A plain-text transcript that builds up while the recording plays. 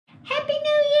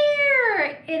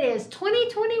It is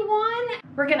 2021.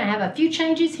 We're gonna have a few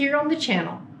changes here on the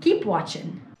channel. Keep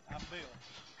watching. I'm Bill.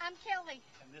 I'm Kelley.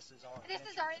 And this is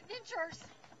our Adventures.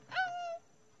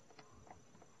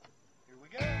 Here we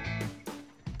go.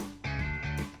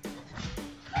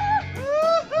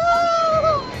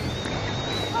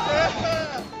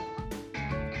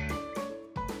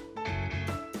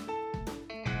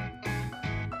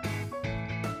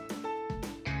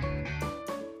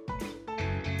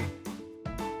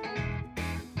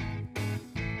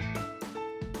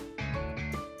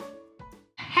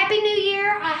 Happy New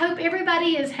Year. I hope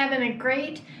everybody is having a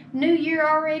great New Year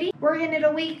already. We're in it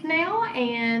a week now,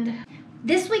 and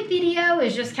this week video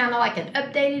is just kind of like an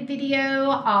updated video.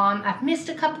 I've missed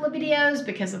a couple of videos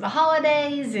because of the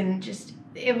holidays, and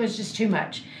it was just too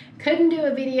much. Couldn't do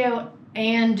a video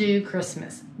and do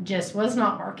Christmas. Just was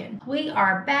not working. We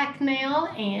are back now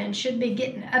and should be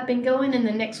getting up and going in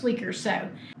the next week or so.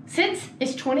 Since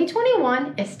it's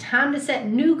 2021, it's time to set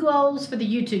new goals for the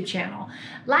YouTube channel.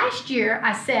 Last year,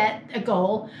 I set a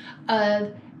goal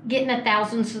of getting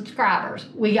 1,000 subscribers.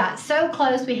 We got so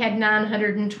close, we had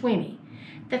 920.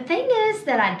 The thing is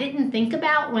that I didn't think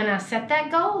about when I set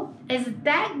that goal is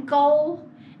that goal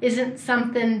isn't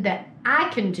something that I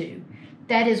can do.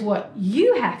 That is what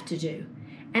you have to do.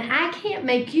 And I can't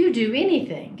make you do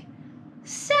anything.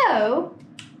 So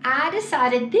I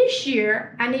decided this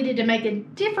year I needed to make a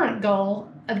different goal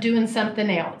of doing something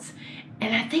else.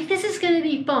 And I think this is going to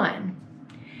be fun.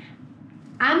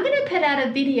 I'm going to put out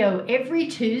a video every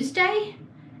Tuesday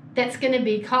that's going to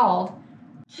be called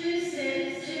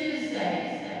Tuesday.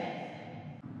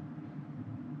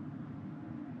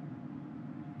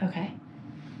 Okay.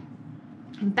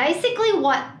 Basically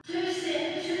what Tuesday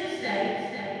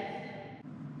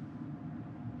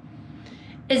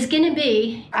is going to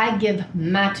be, I give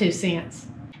my 2 cents.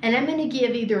 And I'm going to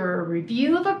give either a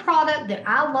review of a product that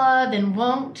I love and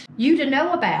want you to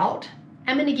know about.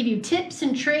 I'm going to give you tips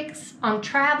and tricks on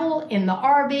travel in the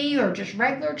RV or just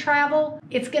regular travel.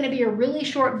 It's going to be a really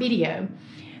short video.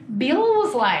 Bill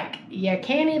was like, you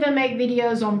can't even make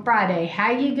videos on Friday.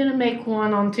 How are you going to make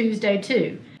one on Tuesday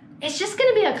too? It's just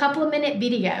going to be a couple of minute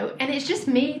video, and it's just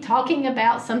me talking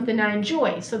about something I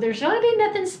enjoy. So there's going to be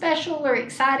nothing special or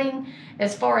exciting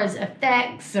as far as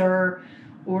effects or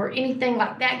anything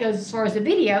like that goes as far as the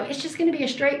video. It's just going to be a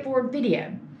straightforward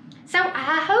video. So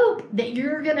I hope that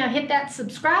you're going to hit that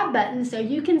subscribe button so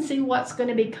you can see what's going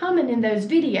to be coming in those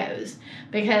videos,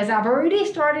 because I've already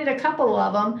started a couple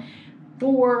of them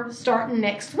for starting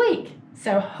next week.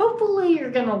 So hopefully you're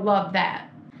going to love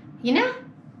that. You know,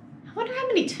 I wonder how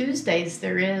many Tuesdays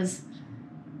there is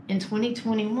in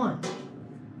 2021.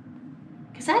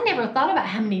 Because I never thought about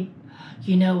how many.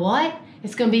 You know what?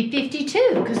 It's going to be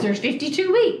 52 because there's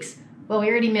 52 weeks. Well, we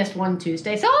already missed one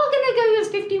Tuesday, so I'm going to go use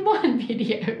 51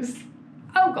 videos.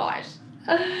 Oh gosh.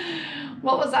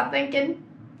 What was I thinking?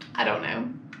 I don't know.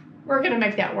 We're going to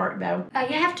make that work though.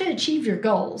 You have to achieve your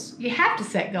goals. You have to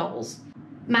set goals.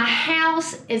 My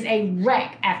house is a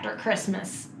wreck after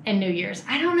Christmas and New Year's.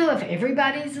 I don't know if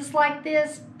everybody's is like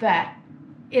this, but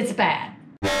it's bad.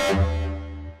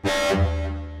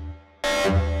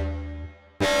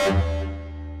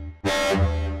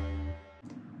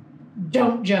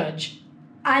 Don't judge.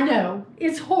 I know,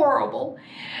 it's horrible.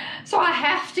 So I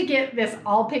have to get this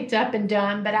all picked up and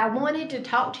done, but I wanted to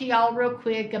talk to y'all real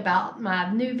quick about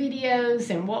my new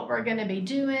videos and what we're going to be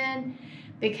doing,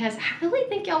 because I really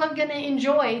think y'all are going to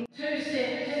enjoy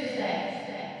Tuesdays.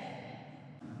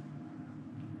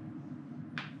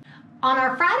 On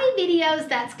our Friday videos,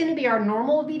 that's going to be our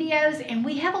normal videos, and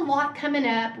we have a lot coming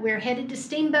up. We're headed to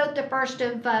Steamboat the 1st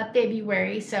of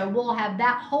February, so we'll have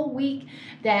that whole week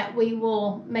that we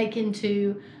will make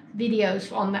into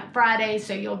videos on that Friday,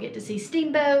 so you'll get to see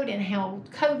Steamboat and how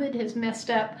COVID has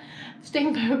messed up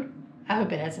Steamboat. I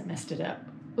hope it hasn't messed it up.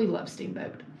 We love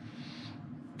Steamboat.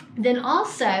 Then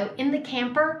also, in the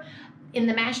camper, in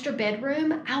the master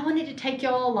bedroom, I wanted to take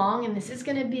y'all along, and this is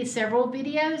going to be several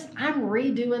videos. I'm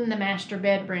redoing the master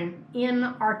bedroom in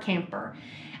our camper.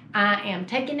 I am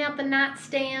taking out the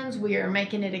nightstands. We are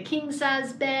making it a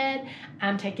king-size bed.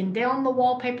 I'm taking down the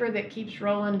wallpaper that keeps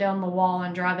rolling down the wall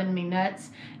and driving me nuts.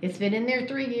 It's been in there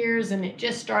 3 years, and it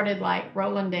just started like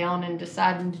rolling down and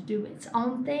deciding to do its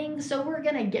own thing. So we're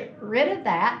going to get rid of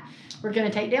that. We're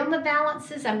going to take down the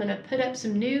valances. I'm going to put up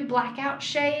some new blackout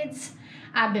shades.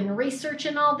 I've been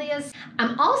researching all this.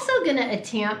 I'm also going to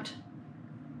attempt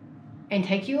and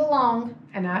take you along,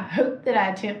 and I hope that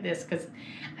I attempt this because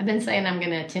I've been saying I'm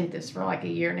going to attempt this for like a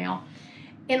year now.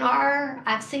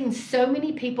 I've seen so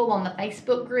many people on the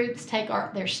Facebook groups take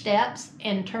their steps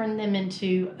and turn them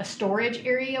into a storage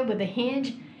area with a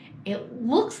hinge. It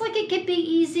looks like it could be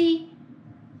easy,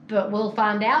 but we'll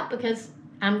find out because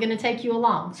I'm going to take you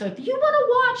along. So if you want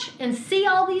to watch and see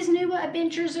all these new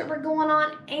adventures that we're going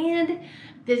on and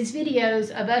these videos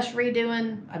of us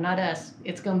redoing, not us,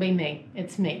 it's going to be me.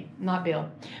 It's me, not Bill.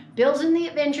 Bill's in the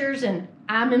adventures and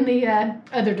I'm in the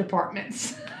other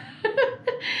departments.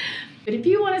 But if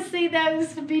you want to see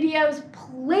those videos,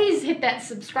 please hit that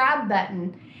subscribe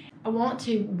button. I want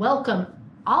to welcome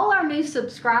all our new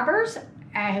subscribers.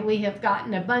 We have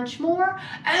gotten a bunch more.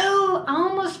 Oh, I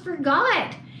almost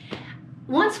forgot.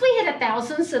 Once we hit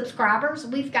 1,000 subscribers,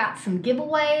 we've got some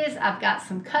giveaways. I've got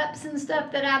some cups and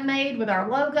stuff that I've made with our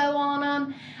logo on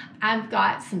them. I've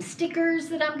got some stickers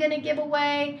that I'm going to give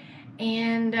away.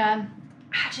 And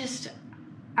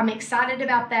I'm excited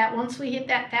about that once we hit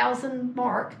that 1,000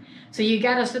 mark. So you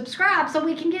got to subscribe so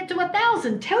we can get to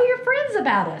 1,000. Tell your friends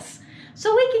about us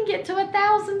so we can get to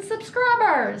 1,000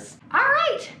 subscribers. All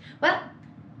right. Well,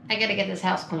 I got to get this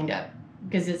house cleaned up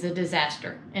because it's a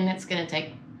disaster and it's going to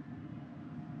take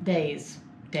days.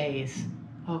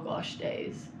 Oh gosh,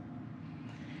 days.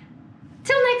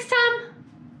 Till next time,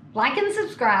 like and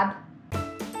subscribe.